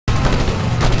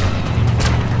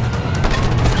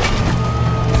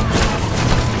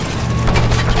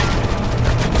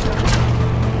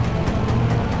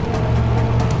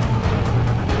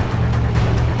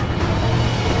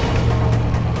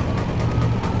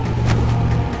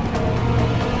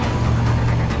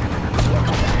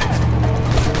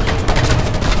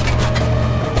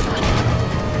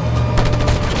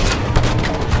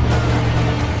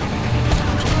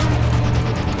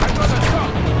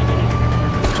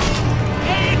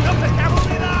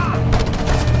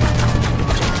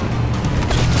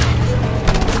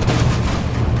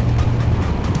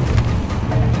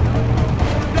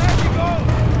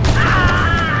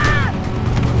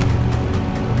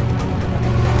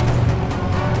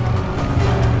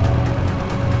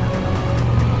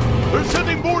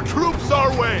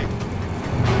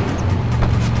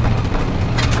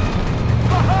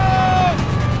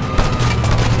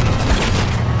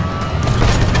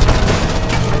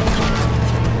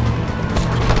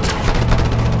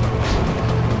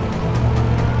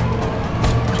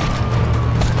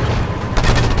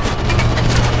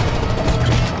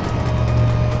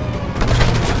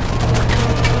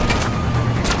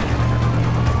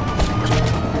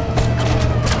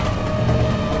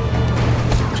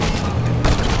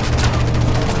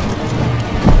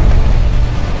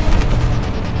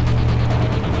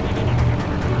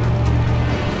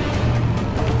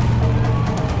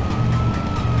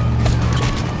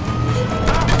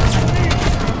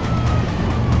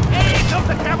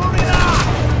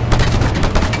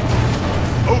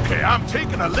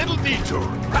detour.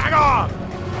 Hang on!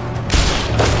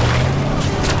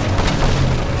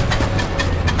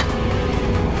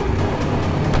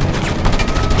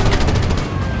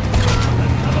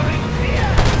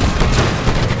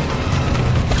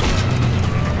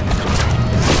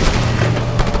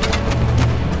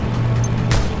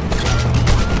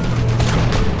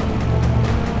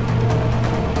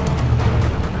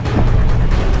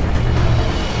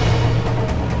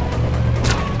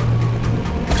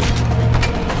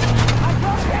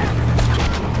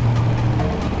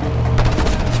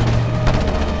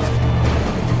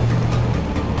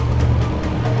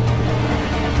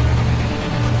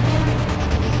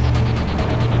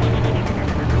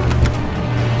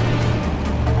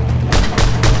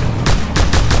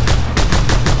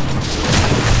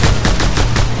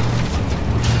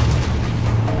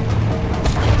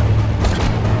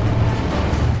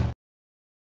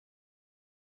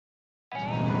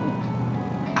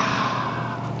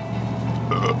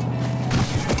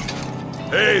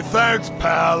 Hey, thanks,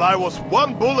 pal. I was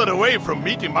one bullet away from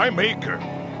meeting my maker.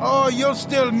 Oh, you'll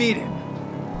still meet him.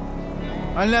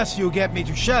 Unless you get me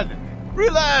to Sheldon.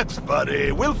 Relax,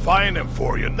 buddy. We'll find him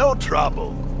for you. No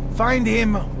trouble. Find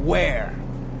him where?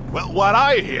 Well, what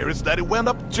I hear is that he went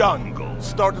up jungle,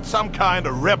 started some kind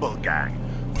of rebel gang.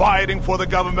 Fighting for the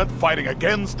government, fighting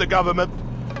against the government.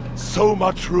 So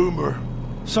much rumor.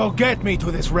 So get me to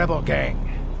this rebel gang.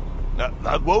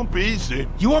 That won't be easy.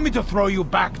 You want me to throw you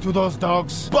back to those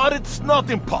dogs? But it's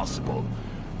not impossible.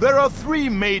 There are 3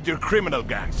 major criminal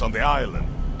gangs on the island.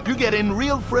 You get in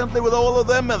real friendly with all of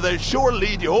them and they sure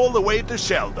lead you all the way to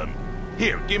Sheldon.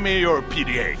 Here, give me your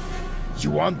PDA. You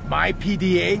want my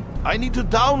PDA? I need to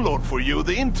download for you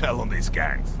the intel on these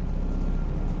gangs.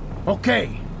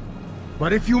 Okay.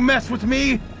 But if you mess with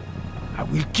me, I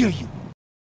will kill you.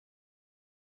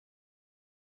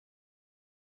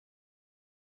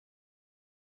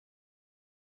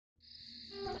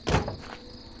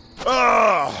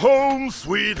 Ah, home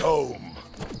sweet home.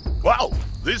 Wow,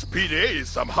 this PDA is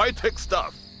some high-tech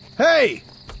stuff. Hey,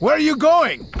 where are you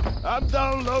going? I'm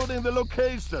downloading the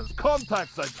locations,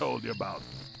 contacts I told you about.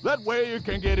 That way you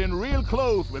can get in real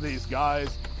close with these guys.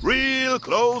 Real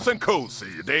close and cozy,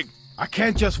 you dig? I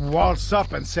can't just waltz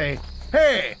up and say,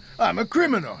 hey, I'm a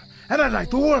criminal, and I'd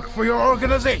like to work for your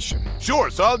organization.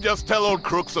 Sure, so I'll just tell old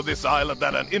crooks of this island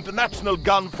that an international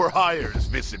gun for hire is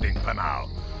visiting Panau.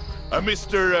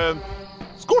 Mr.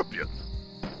 Scorpion.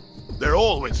 They're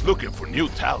always looking for new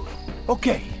talent.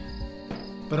 Okay,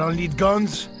 but I'll need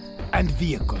guns and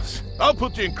vehicles. I'll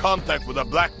put you in contact with a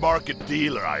black market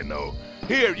dealer I know.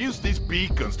 Here, use these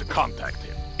beacons to contact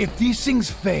him. If these things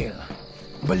fail,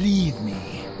 believe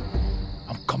me,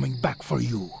 I'm coming back for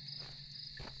you.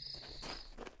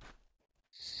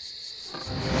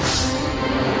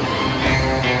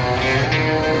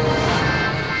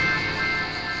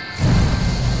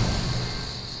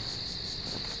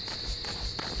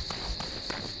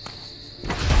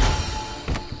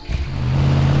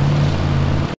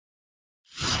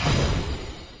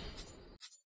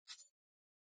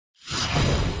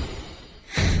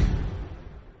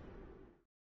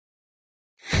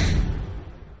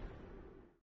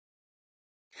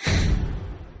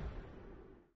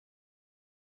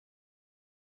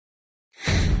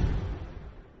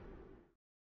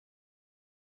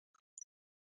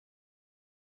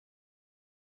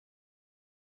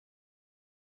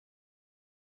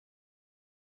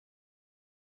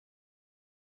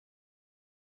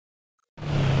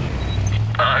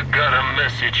 I got a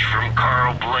message from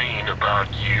Carl Blaine about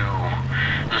you.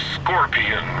 The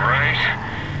Scorpion, right?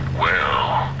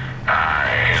 Well, I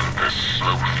am the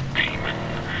Sloth Demon.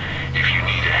 If you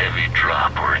need a heavy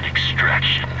drop or an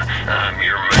extraction, I'm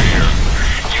your man.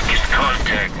 You can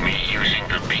contact me using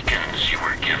the beacons you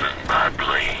were given by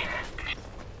Blaine.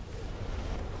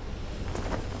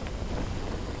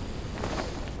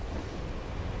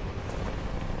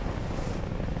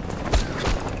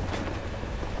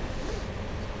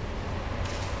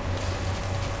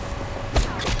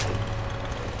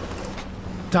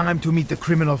 Time to meet the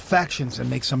criminal factions and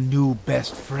make some new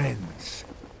best friends.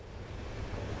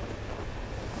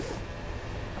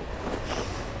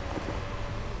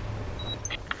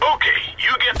 Okay,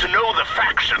 you get to know the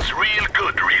factions real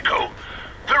good, Rico.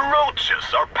 The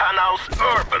Roaches are Panau's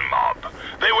urban mob.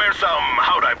 They wear some,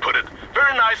 how'd I put it,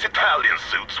 very nice Italian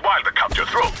suits while they cut your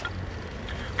throat.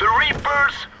 The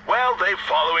Reapers, well, they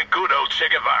follow in good old Che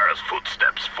Guevara's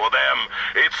footsteps. For them,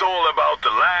 it's all about the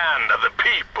land and the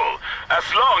people, as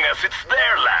long as it's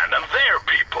their land and their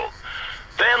people.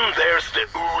 Then there's the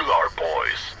Ular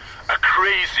Boys, a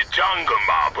crazy jungle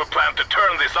mob who plan to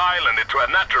turn this island into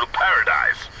a natural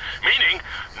paradise. Meaning,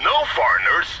 no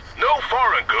foreigners, no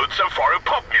foreign goods and foreign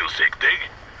pop music, dig?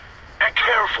 And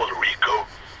careful, Rico.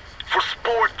 For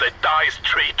sport that dies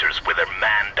traitors with their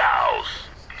mandows.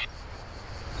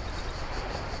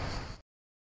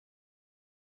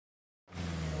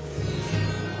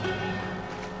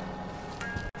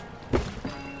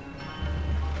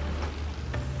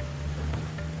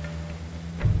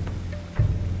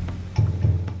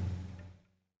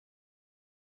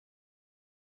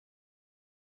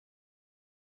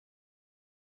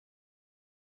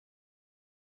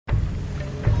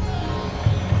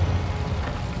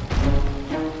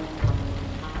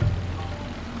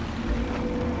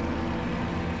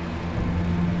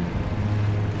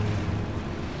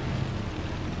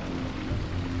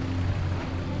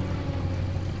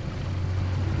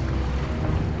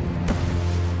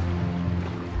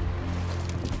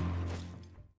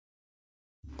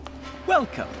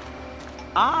 Welcome.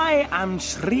 I am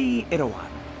Sri Irawan,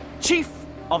 Chief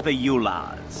of the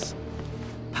Ulars.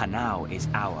 Panau is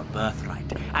our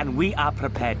birthright, and we are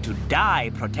prepared to die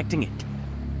protecting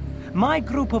it. My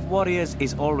group of warriors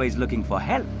is always looking for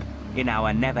help in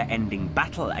our never-ending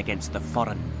battle against the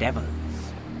foreign devils.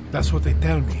 That's what they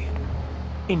tell me.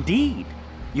 Indeed.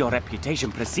 Your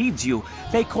reputation precedes you.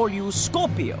 They call you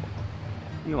Scorpio.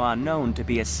 You are known to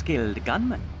be a skilled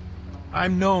gunman.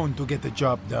 I'm known to get the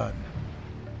job done.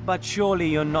 But surely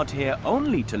you're not here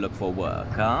only to look for work,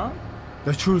 huh?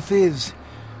 The truth is,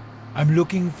 I'm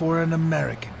looking for an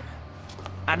American.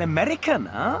 An American,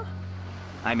 huh?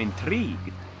 I'm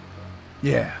intrigued.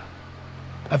 Yeah,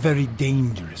 a very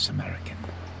dangerous American.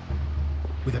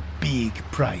 With a big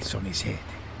price on his head.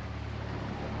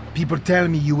 People tell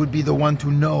me you would be the one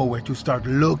to know where to start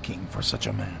looking for such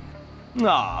a man.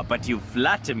 Ah, but you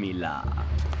flatter me, La.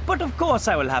 But of course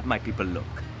I will have my people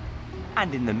look.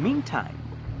 And in the meantime,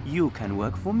 you can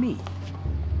work for me.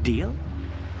 Deal?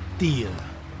 Deal.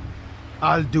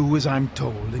 I'll do as I'm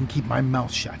told and keep my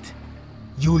mouth shut.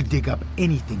 You'll dig up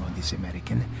anything on this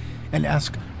American and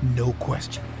ask no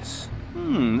questions.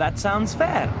 That sounds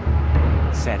fair,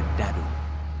 Sir Dadu.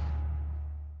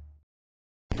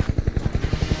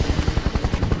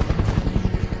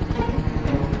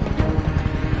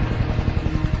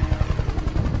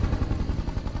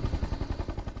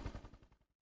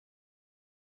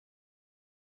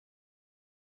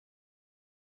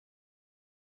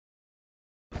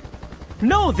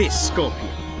 Know this, Scorpion.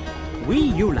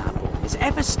 We Yula boys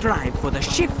ever strive for the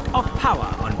shift of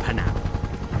power on Panau.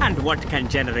 And what can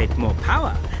generate more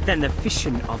power than the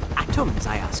fission of atoms,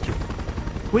 I ask you?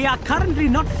 We are currently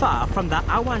not far from the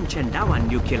Awan Chendawan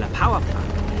nuclear power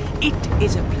plant. It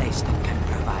is a place that can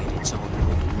provide its own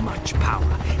with much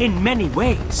power in many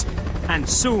ways. And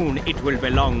soon it will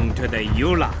belong to the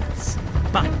Yulas.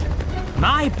 But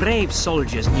my brave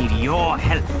soldiers need your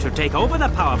help to take over the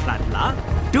power plant, La.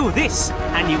 Do this,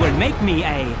 and you will make me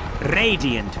a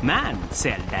radiant man,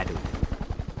 Sir Dadu.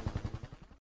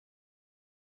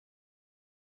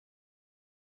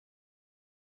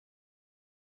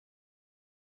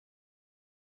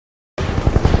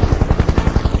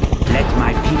 Let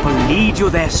my people lead you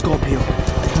there, Scorpio.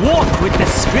 Walk with the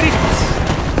spirits.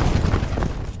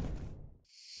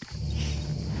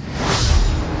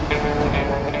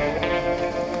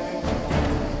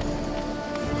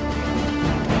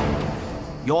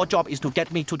 Your job is to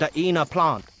get me to the inner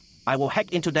plant. I will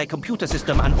hack into their computer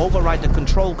system and override the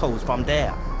control codes from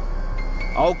there.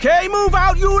 Okay, move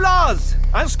out, you laws!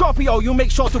 And Scorpio, you make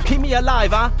sure to keep me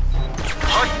alive, huh?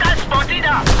 Hostile spotted!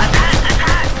 Attack!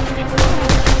 Attack!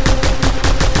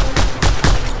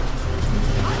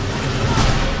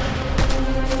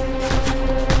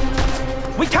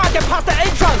 We can't get past the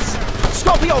entrance!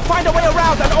 Scorpio, find a way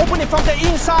around and open it from the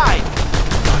inside!